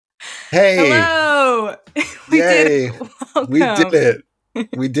Hey, Hello. We did it. yay. We did Welcome. it.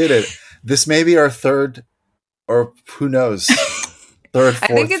 We did it. This may be our third, or who knows, third, I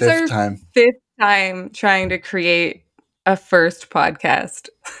think fourth, it's fifth our time. fifth time trying to create a first podcast.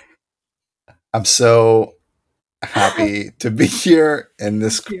 I'm so happy to be here in Thank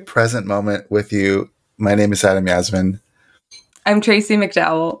this you. present moment with you. My name is Adam Yasmin, I'm Tracy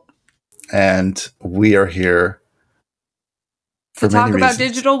McDowell and we are here to for many talk about reasons.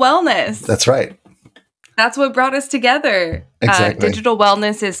 digital wellness. That's right. That's what brought us together. Exactly. Digital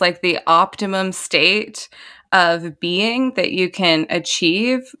wellness is like the optimum state of being that you can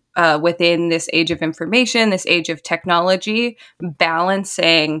achieve within this age of information, this age of technology,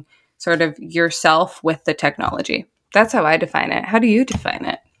 balancing sort of yourself with the technology. That's how I define it. How do you define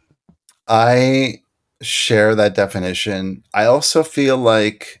it? I share that definition. I also feel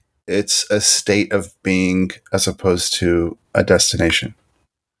like it's a state of being as opposed to a destination.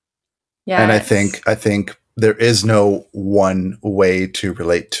 And I think Yes. I think there is no one way to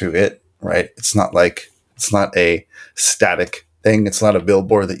relate to it, right? It's not a static thing. It's not a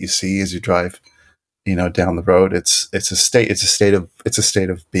billboard that you see as you drive, down the road. It's a state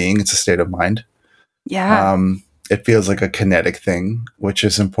of being. It's a state of mind. Yeah. It feels like a kinetic thing, which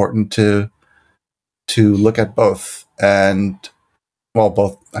is important to look at both, and well,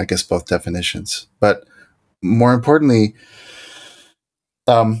 both, I guess, both definitions. But more importantly,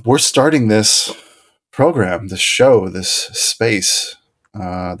 we're starting this program, this show, this space,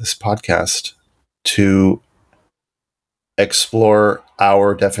 this podcast to explore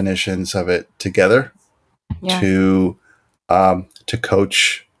our definitions of it together, Yeah. to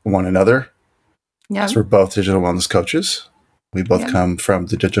coach one another. Yeah. So we're both digital wellness coaches. We both Yeah. come from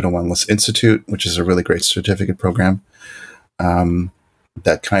the Digital Wellness Institute, which is a really great certificate program um,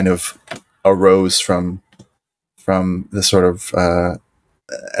 that kind of arose from the sort of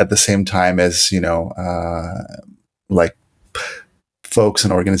at the same time as like folks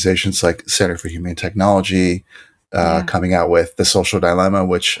and organizations like Center for Humane Technology Yeah. coming out with The Social Dilemma,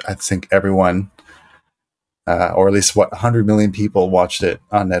 which I think everyone, or at least 100 million people watched it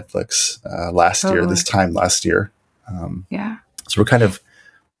on Netflix this Totally. time last year. Um, Yeah. so we're kind of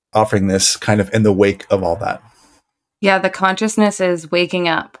offering this kind of in the wake of all that. Yeah, the consciousness is waking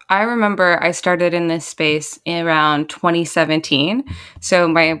up. I remember I started in this space around 2017. So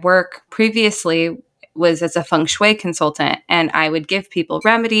my work previously was as a feng shui consultant, and I would give people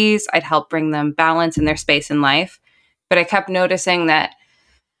remedies. I'd help bring them balance in their space and life. But I kept noticing that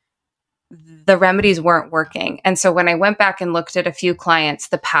the remedies weren't working. And so when I went back and looked at a few clients,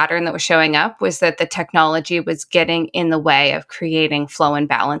 the pattern that was showing up was that the technology was getting in the way of creating flow and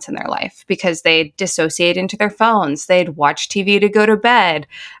balance in their life because they'd dissociate into their phones. They'd watch TV to go to bed.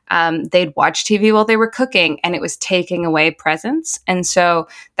 They'd watch TV while they were cooking, and it was taking away presence. And so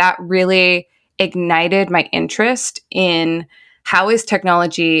that really ignited my interest in how is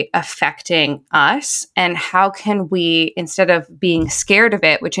technology affecting us, and how can we, instead of being scared of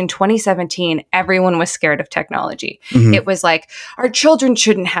it, which in 2017 everyone was scared of technology. Mm-hmm. It was like, our children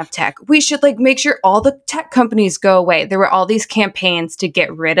shouldn't have tech, we should like make sure all the tech companies go away. There were all these campaigns to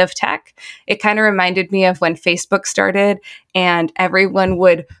get rid of tech. It kind of reminded me of when Facebook started and everyone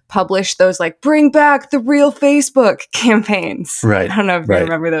would publish those like bring back the real Facebook campaigns. Right. I don't know if you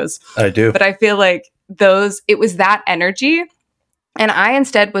remember those. I do. But I feel like it was that energy. And I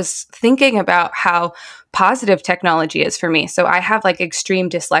instead was thinking about how positive technology is for me. So I have like extreme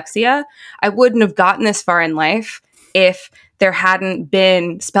dyslexia. I wouldn't have gotten this far in life if there hadn't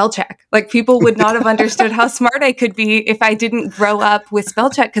been spell check. Like people would not have understood how smart I could be if I didn't grow up with spell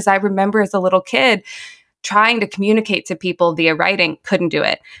check. Because I remember as a little kid trying to communicate to people via writing, couldn't do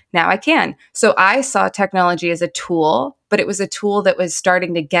it. Now I can. So I saw technology as a tool, but it was a tool that was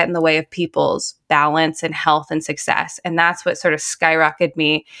starting to get in the way of people's balance and health and success. And that's what sort of skyrocketed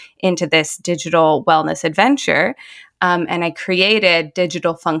me into this digital wellness adventure. And I created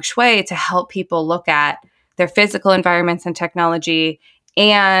Digital Feng Shui to help people look at their physical environments and technology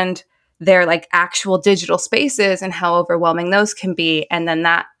and their like actual digital spaces and how overwhelming those can be. And then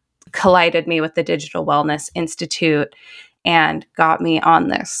that collided me with the Digital Wellness Institute and got me on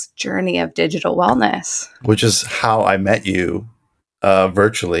this journey of digital wellness. Which is how I met you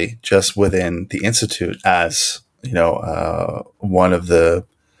virtually, just within the institute, as one of the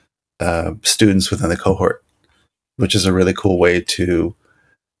students within the cohort, which is a really cool way to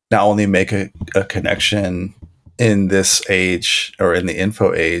not only make a connection in this age or in the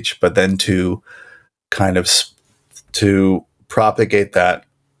info age, but then to kind of to propagate that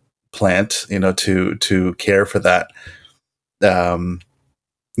plant, to care for that,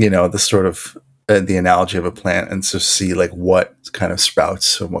 the sort of the analogy of a plant, and so see like what kind of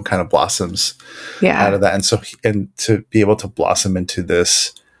sprouts and what kind of blossoms out Yeah. of that. And so, and to be able to blossom into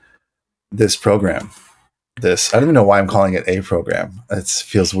this program, this, I don't even know why I'm calling it a program. It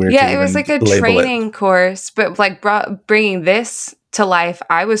feels weird to Yeah, it was even like a label it. training course, but like bringing this to life,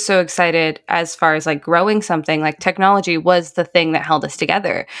 I was so excited as far as like growing something. Like technology was the thing that held us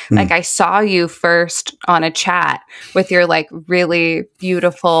together. Like Mm. I saw you first on a chat with your like really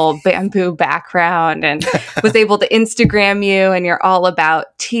beautiful bamboo background and was able to Instagram you, and you're all about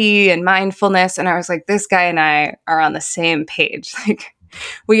tea and mindfulness. And I was like, this guy and I are on the same page. Like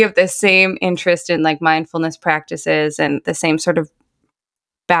we have the same interest in like mindfulness practices and the same sort of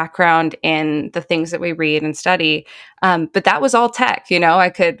background in the things that we read and study. But that was all tech. I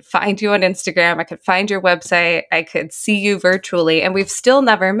could find you on Instagram, I could find your website, I could see you virtually, and we've still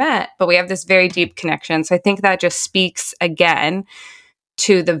never met, but we have this very deep connection. So I think that just speaks again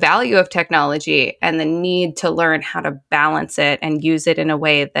to the value of technology and the need to learn how to balance it and use it in a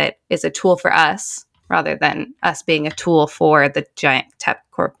way that is a tool for us rather than us being a tool for the giant tech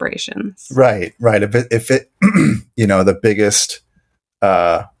corporations. Right, right. If it the biggest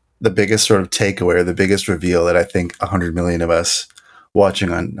the biggest sort of takeaway, or the biggest reveal that I think 100 million of us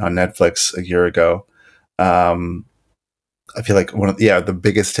watching on Netflix a year ago, um, I feel like the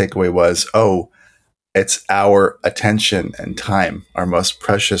biggest takeaway was, oh, it's our attention and time, our most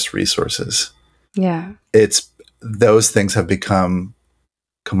precious resources. Yeah. It's those things have become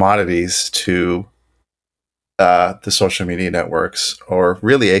commodities to the social media networks, or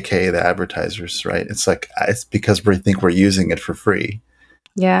really, aka the advertisers, right? It's like, it's because we think we're using it for free.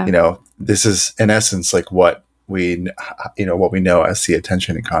 Yeah. This is in essence like what we know as the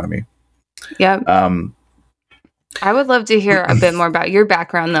attention economy. Yep. Um, I would love to hear a bit more about your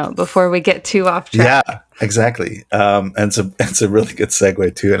background, though, before we get too off yeah, track. exactly. And it's a really good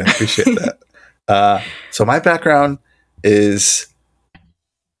segue too, and I appreciate that. So my background is,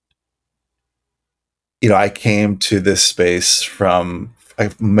 I came to this space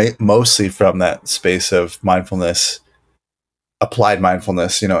mostly from that space of mindfulness, applied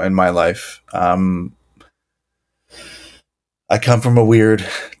mindfulness, in my life. I come from a weird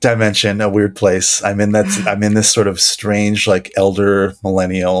dimension, a weird place. I'm in this sort of strange, like elder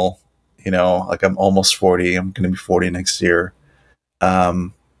millennial, like I'm almost 40. I'm going to be 40 next year.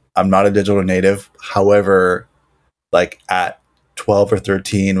 Um, I'm not a digital native. However, like at 12 or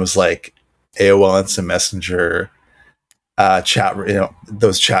 13 was like AOL Instant Messenger, chat,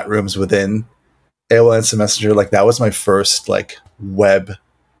 those chat rooms within AOL Instant Messenger. Like that was my first like web,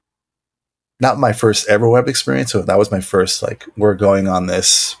 not my first ever web experience. So that was my first, like, we're going on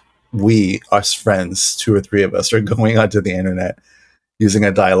this, us friends, two or three of us are going onto the internet using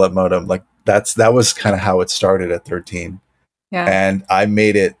a dial-up modem. Like that was kind of how it started at 13. Yeah. And I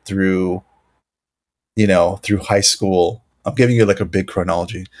made it through, through high school. I'm giving you like a big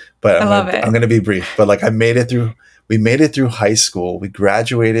chronology, but I love I'm it. going to be brief. But like we made it through high school. We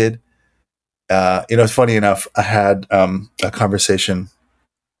graduated. It's funny enough. I had a conversation.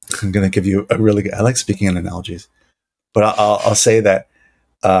 I'm going to give you a really good, I like speaking in analogies, but I'll say that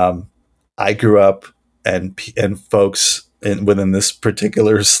I grew up, and folks within this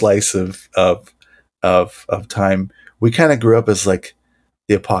particular slice of time, we kind of grew up as like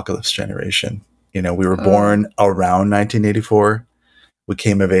the apocalypse generation. We were Oh. born around 1984. We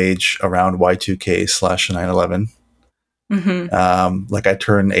came of age around Y2K/9/11. Mm-hmm. Like I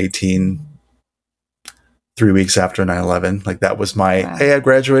turned 18 3 weeks after 9/11. Like that was my, Wow. hey, I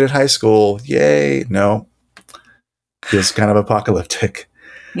graduated high school. Yay. No, feels kind of apocalyptic.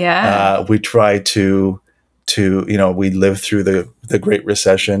 Yeah. We try we lived through the Great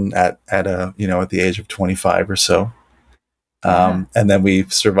Recession at the age of 25 or so. Yeah. And then we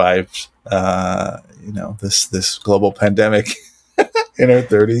survived, this global pandemic in our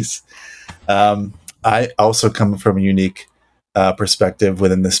 30s. I also come from a unique perspective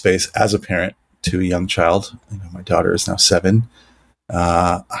within this space as a parent to a young child. My daughter is now 7.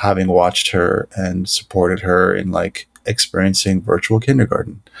 Having watched her and supported her in like experiencing virtual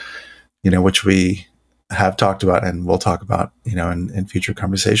kindergarten, which we have talked about and we'll talk about, in future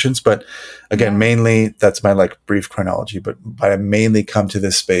conversations. But again, Yeah. mainly that's my like brief chronology, but I mainly come to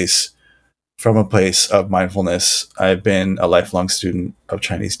this space from a place of mindfulness. I've been a lifelong student of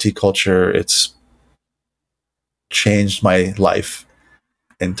Chinese tea culture. It's changed my life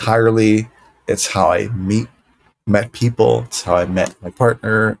entirely. It's how I met people. It's how I met my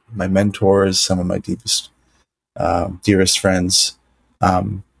partner, my mentors, some of my dearest friends.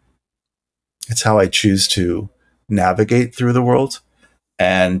 Um, it's how I choose to navigate through the world.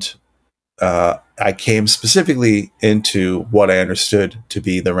 And I came specifically into what I understood to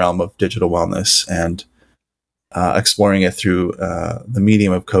be the realm of digital wellness and exploring it through the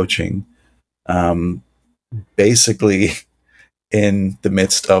medium of coaching. Um, Basically, in the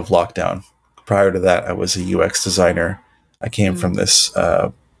midst of lockdown. Prior to that, I was a UX designer. I came from this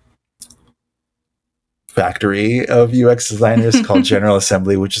factory of UX designers called General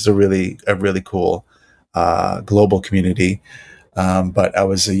Assembly, which is a really cool global community. But I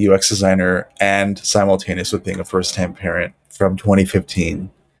was a UX designer and simultaneous with being a first-time parent from 2015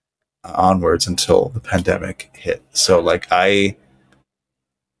 onwards until the pandemic hit. So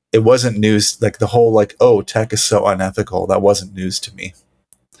it wasn't news, like the whole oh, tech is so unethical. That wasn't news to me.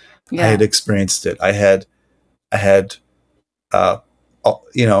 I had experienced it. I had uh,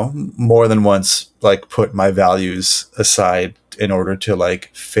 more than once put my values aside in order to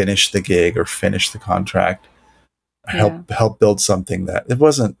finish the gig or finish the contract, help build something that it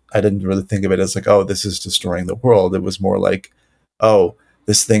wasn't. I didn't really think of it as oh, this is destroying the world. It was more oh,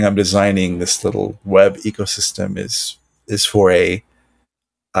 this thing I'm designing, this little web ecosystem is for a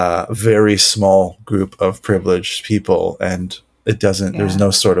very small group of privileged people, and it doesn't. There's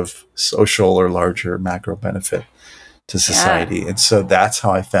no sort of social or larger macro benefit to society. And so that's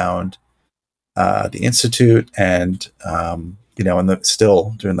how I found the Institute, and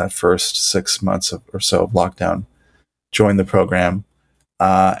still during that first 6 months or so of lockdown, joined the program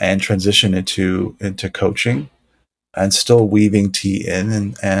and transitioned into coaching, and still weaving tea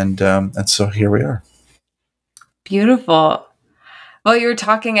in, and so here we are. Beautiful. While you were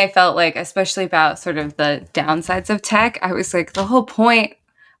talking, I felt especially about sort of the downsides of tech, I was the whole point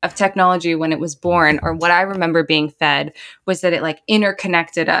of technology when it was born, or what I remember being fed, was that it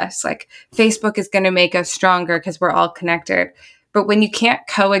interconnected us. Facebook is going to make us stronger because we're all connected. But when you can't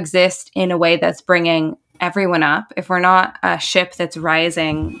coexist in a way that's bringing everyone up, if we're not a ship that's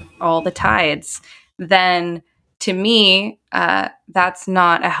rising all the tides, then to me, that's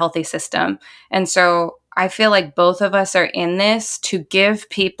not a healthy system. And so I feel like both of us are in this to give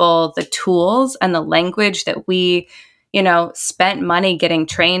people the tools and the language that we spent money getting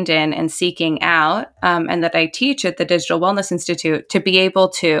trained in and seeking out, and that I teach at the Digital Wellness Institute, to be able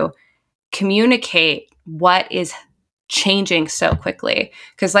to communicate what is changing so quickly.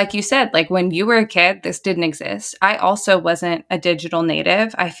 Because like you said, when you were a kid, this didn't exist. I also wasn't a digital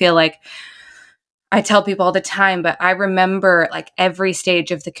native. I feel like I tell people all the time, but I remember every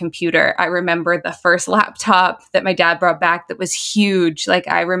stage of the computer. I remember the first laptop that my dad brought back that was huge.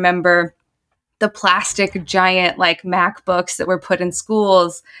 I remember the plastic giant MacBooks that were put in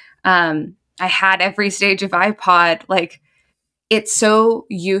schools. I had every stage of iPod. It's so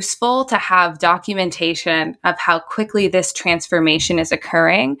useful to have documentation of how quickly this transformation is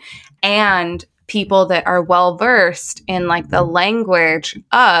occurring, and people that are well versed in the language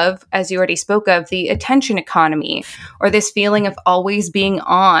of, as you already spoke of, the attention economy, or this feeling of always being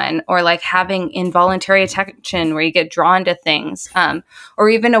on, or having involuntary attention where you get drawn to things, or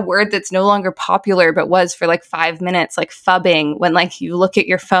even a word that's no longer popular but was for 5 minutes, phubbing, when you look at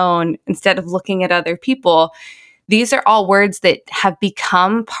your phone instead of looking at other people. These are all words that have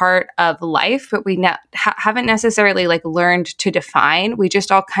become part of life, but we haven't necessarily learned to define. We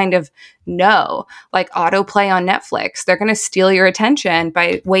just all kind of know, autoplay on Netflix. They're going to steal your attention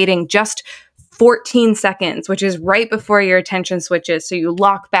by waiting just 14 seconds, which is right before your attention switches. So you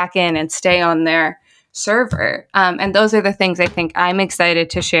lock back in and stay on their server. And those are the things I think I'm excited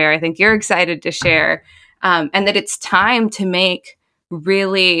to share. I think you're excited to share, and that it's time to make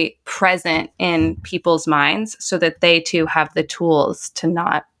really present in people's minds so that they too have the tools to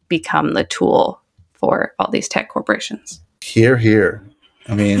not become the tool for all these tech corporations. Hear, hear.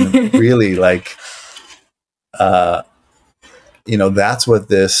 I mean, really, that's what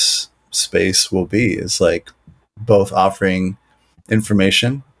this space will be, is both offering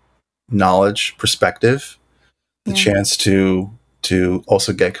information, knowledge, perspective, the chance to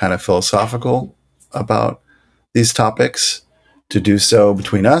also get kind of philosophical about these topics, to do so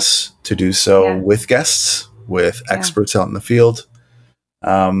between us, to do so with guests, with experts out in the field.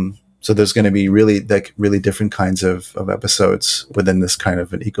 So there's going to be really different kinds of episodes within this kind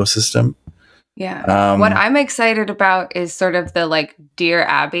of an ecosystem. Yeah. What I'm excited about is sort of the Dear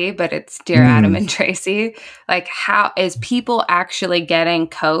Abby, but it's Dear Adam and Tracy. How is people actually getting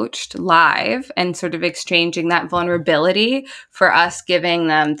coached live and sort of exchanging that vulnerability for us giving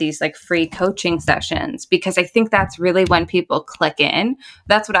them these free coaching sessions? Because I think that's really when people click in.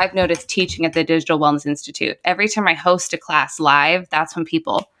 That's what I've noticed teaching at the Digital Wellness Institute. Every time I host a class live, that's when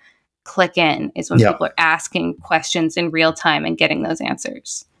people click in, is when people are asking questions in real time and getting those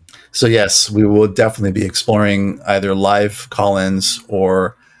answers. So yes, we will definitely be exploring either live call-ins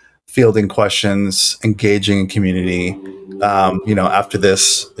or fielding questions, engaging in community. After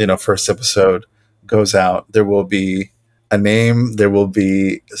this, first episode goes out, there will be a name. There will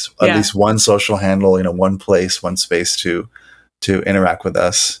be at Yeah. least one social handle, one place, one space to interact with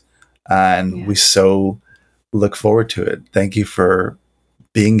us, and we so look forward to it. Thank you for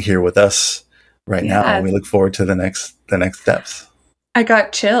being here with us right now. Yeah. We look forward to the next steps. I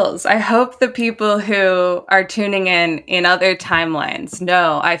got chills. I hope the people who are tuning in other timelines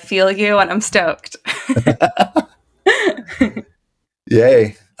know I feel you and I'm stoked.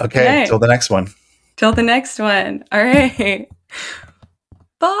 Yay. Okay. Yay. Till the next one. Till the next one. All right.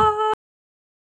 Bye.